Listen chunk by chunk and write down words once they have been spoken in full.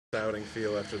outing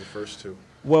feel after the first two?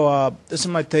 Well, this is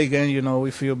my take game.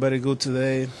 We feel very good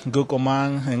today. Good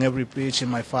command in every pitch, in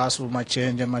my fastball, my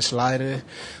change, and my slider,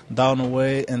 down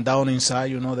away and down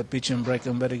inside. The pitching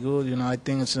breaking very good. I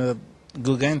think it's a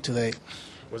good game today.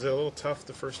 Was it a little tough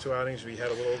the first two outings? We had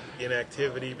a little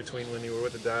inactivity between when you were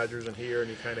with the Dodgers and here,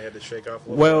 and you kind of had to shake off a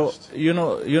little. Well, rust? you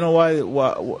know why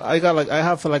I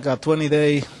have like a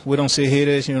 20-day. We don't see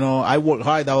hitters. I work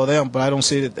hard out there, but I don't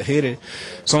see the hitter.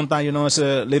 Sometimes it's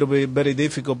a little bit very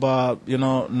difficult, but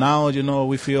now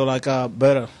we feel like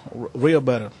better, real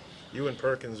better. You and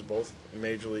Perkins, both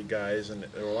major league guys, and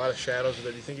there were a lot of shadows. Do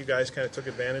you think you guys kind of took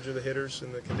advantage of the hitters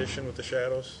in the condition with the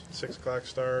shadows? 6 o'clock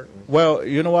start. Well,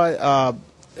 you know what?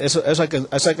 As I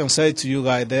can say to you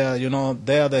guys, there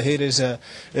the hitters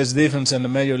is different in the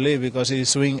major league because he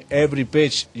swing every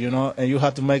pitch, and you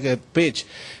have to make a pitch.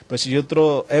 But you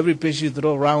throw every pitch you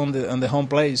throw around on the home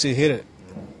plate, he hit it.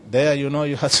 There, you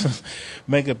have to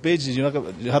make a pitch. You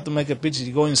have to make a pitch.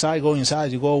 You go inside.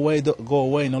 You go away.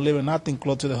 No leaving nothing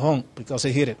close to the home because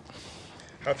he hit it.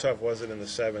 How tough was it in the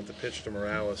seventh? The pitch to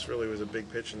Morales really was a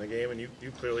big pitch in the game, and you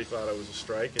clearly thought it was a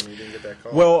strike, and you didn't get that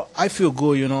call. Well, I feel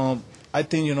good, I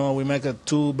think, we make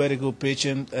two very good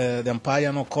pitching. The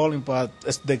umpire not calling, but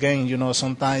it's the game,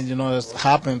 sometimes, it's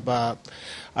happened, but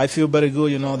I feel very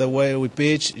good, the way we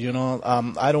pitch,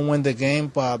 I don't win the game,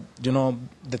 but,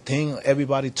 the thing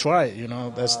everybody try,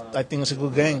 I think it's a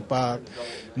good game, but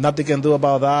nothing can do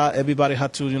about that. Everybody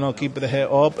has to, keep the head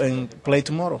up and play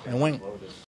tomorrow and win.